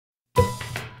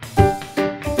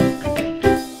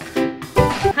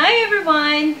Hi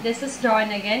everyone! This is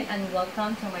Joan again and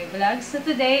welcome to my vlog. So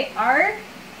today our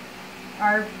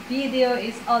video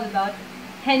is all about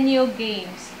Henyo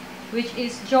games, which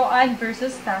is Joan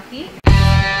versus Taki.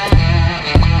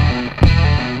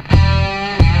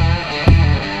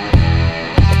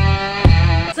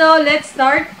 So let's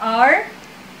start our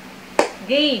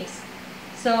games.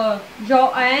 So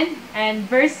Joan and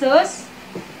versus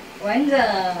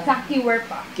Taki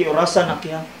Werpa. Kiorasa na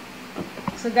kaya.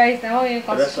 So guys, now yung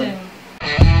costume.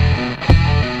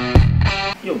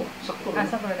 Yo ba? Sakto.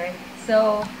 Sakto right.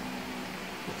 So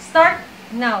start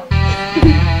now.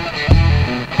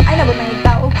 Ay, nabot na yung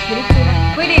tao. Diretso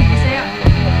na. Pwede, Bisaya.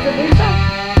 Sabihin pa.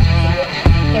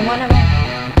 Kaya mo naman.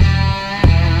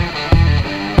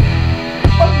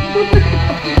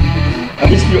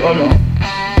 Ayos yung ano.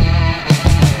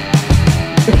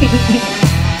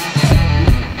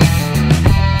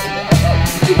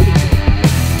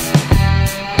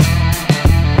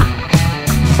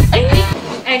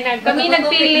 And kami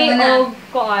nagpili og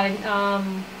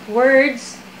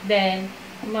words, then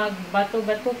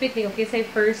magbato-bato-pit ni okay say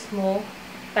first mo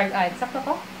tag-ad. Sakto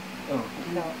ko? Oh.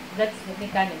 No, that's the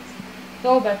mechanics.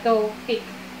 So, bato, pick.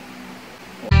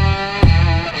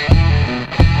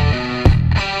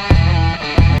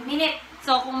 Minute.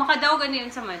 So, kung makadaw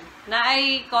ganyan sa man, na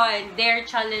ay dare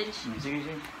challenge. Sige,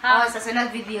 sige. Oo, sa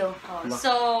sunod video. Oh,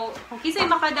 so, kung kisay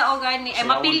makadaog ani, ay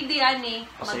mapildi ani,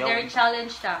 mag-dare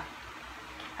challenge ta.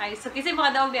 Ay, so kisay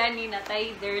makadaog di ani na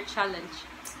tay dare challenge.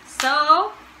 So,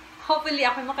 hopefully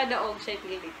ako makadaog siya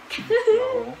pili.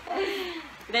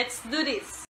 Let's do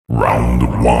this. Round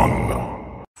 1.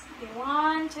 Okay,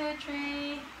 1, 2,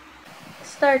 3.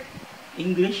 Start.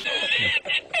 English.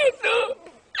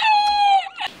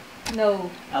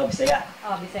 No. Bisaya.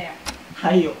 Oh, Bisaya.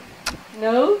 Hayo.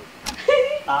 No.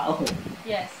 Tao.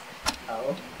 Yes.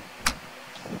 Tao.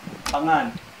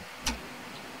 Pangan.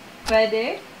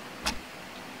 Pwede?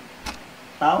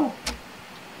 Tao.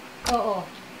 Oo.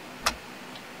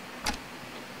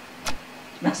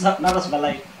 Naras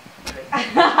balay.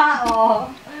 Oo.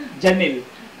 Janil.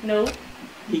 No.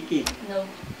 Iki. No.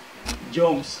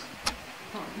 Jones.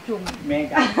 Jung.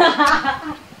 Mega.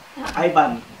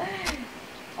 Ivan.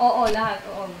 Oo, lahat.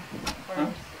 Oo. Huh?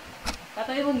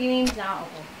 Patuloy mong ginames na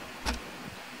ako.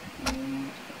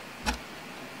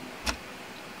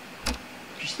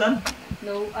 Tristan.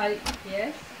 No.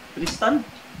 Yes. Tristan.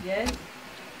 Yes.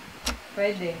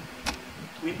 Pwede.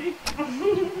 Pwede.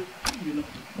 Yun o.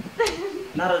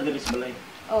 Nara galis balay.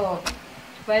 Oo.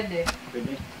 Pwede.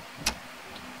 Pwede.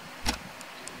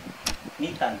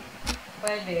 Nitan.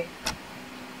 Pwede.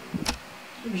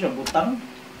 Hindi siya butang.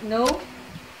 No.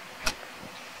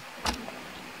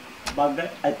 Bagay.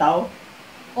 Ay tao.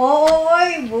 Oo,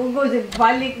 oy. Bugo.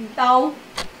 Balik tao.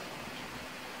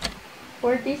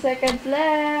 40 seconds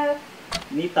left.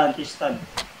 Nitan. Tristan.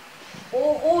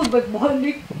 Oo, ba't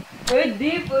balik?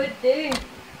 Pwede, pwede.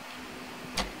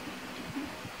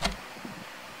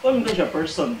 Kung hindi siya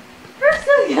person.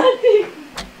 Person natin.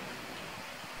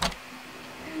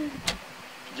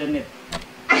 Janet.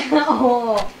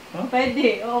 Oo. Huh?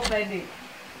 Pwede, oo, pwede.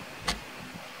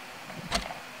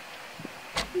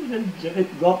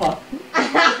 Janet, guwapa.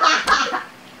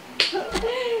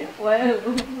 Well.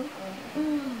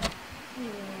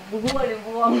 Bubuha rin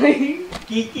po ang may.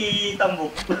 Kiki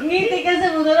Tambok. Ngiti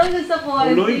kasi mo na lang sa kuha.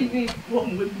 Uloy. TV.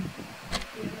 Huwag mo.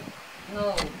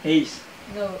 No. Hayes.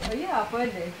 No. Oh, yeah,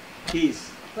 pwede.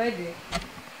 Keys. Pwede.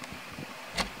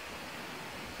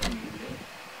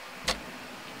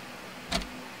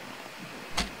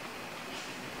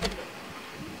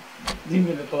 Hindi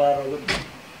mo na tuwaro.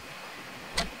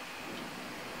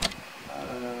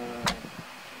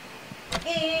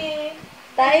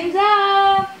 Time's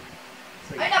up!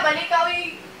 Ay, nabalik ka,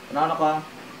 uy. Ano ka?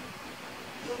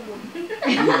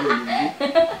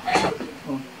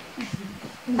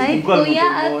 Ay, kuya,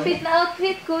 outfit na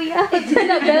outfit, kuya.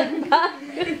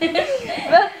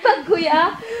 Backpack,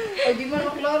 kuya. Ay, di mo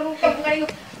na maklaro ka ngayon.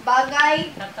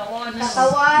 Bagay, Katawan.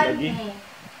 katawan. Lagi.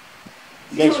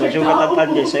 Guys, wag yung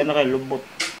katatan guys. Sa'yo na kayo lubot.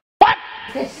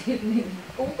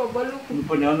 Kung kabalo ko. Ano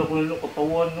pa niya? Ano ko na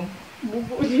katawan, no?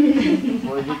 Bubo.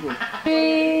 Pwede ko.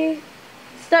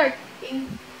 Start.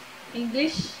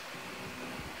 English,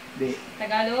 Hindi.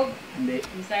 Tagalog, Hindi.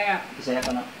 Bisaya, Bisaya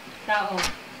ka na. tao,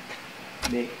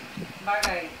 Hindi.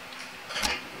 bagay,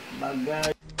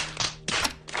 Bagay.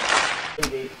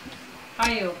 Pwede.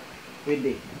 hayop,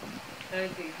 Pwede.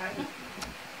 pwede, hayop,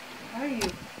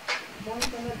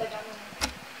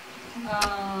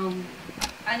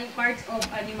 any parts of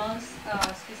animals,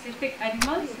 specific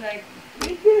animals like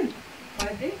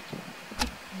pwede,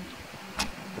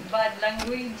 bad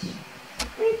language,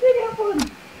 Pwede yapon.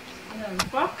 Ano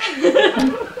pa?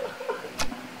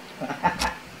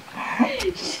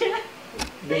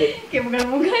 Dili. Kaya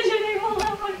bugal-bugal siya na yung mga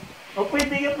kapag. O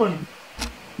pwede ka po.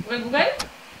 Bugal-bugal?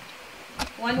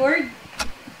 One word?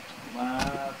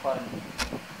 Ma-fun.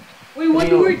 Uy,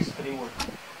 one word! 3 words.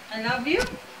 I love you.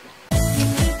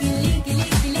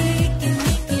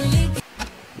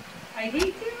 I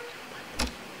hate you.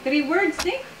 3 words,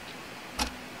 Nick.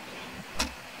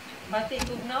 Bati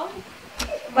tugnaw.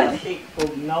 Batik,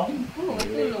 pugnaw. Oo,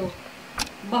 tulo.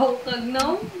 Baho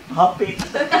kagnaw. Happy.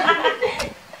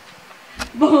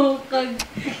 Baho kag...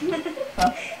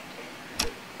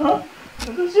 Ha?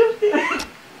 Ano siyempre?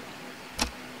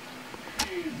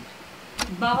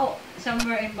 Baho.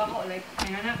 Somewhere in baho. Like,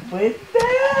 kaya na. Pwede!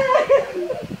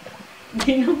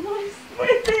 Ginamos.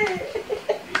 Pwede!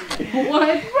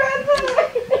 Buwan. Pwede!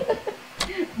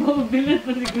 Baho bilat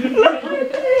pa siguro.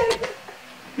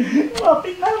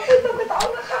 Mapit na! Pitaw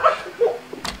na ka!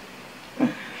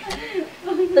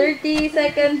 30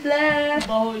 seconds left.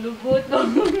 Baho lubot.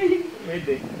 Baho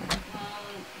Pwede.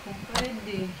 kung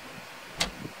pwede.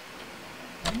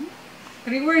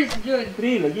 3 words, Jude.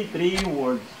 3 lagi, 3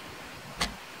 words.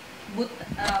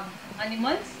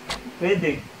 Animals?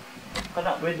 Pwede.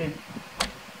 Kana, pwede.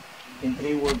 In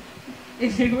 3 words. In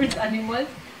 3 words, animals?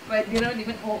 Pwede raw, di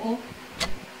ba? Oo.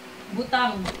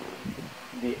 Butang.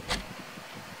 Hindi.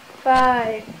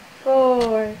 5,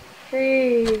 4,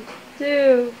 3,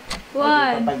 2,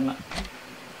 1. Patag na.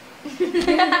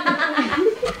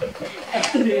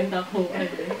 Ito rin ako.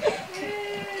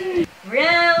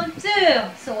 Round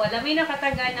 2! So, wala may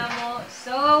nakataga na mo.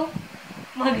 So,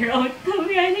 mag-round 2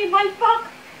 yan ni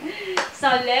Balpak. So,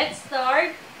 let's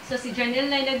start. So, si Janelle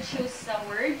na nag-choose sa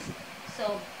words.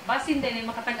 So, basin din ay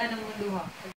makataga ng mundo ha.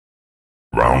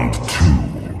 Round 2.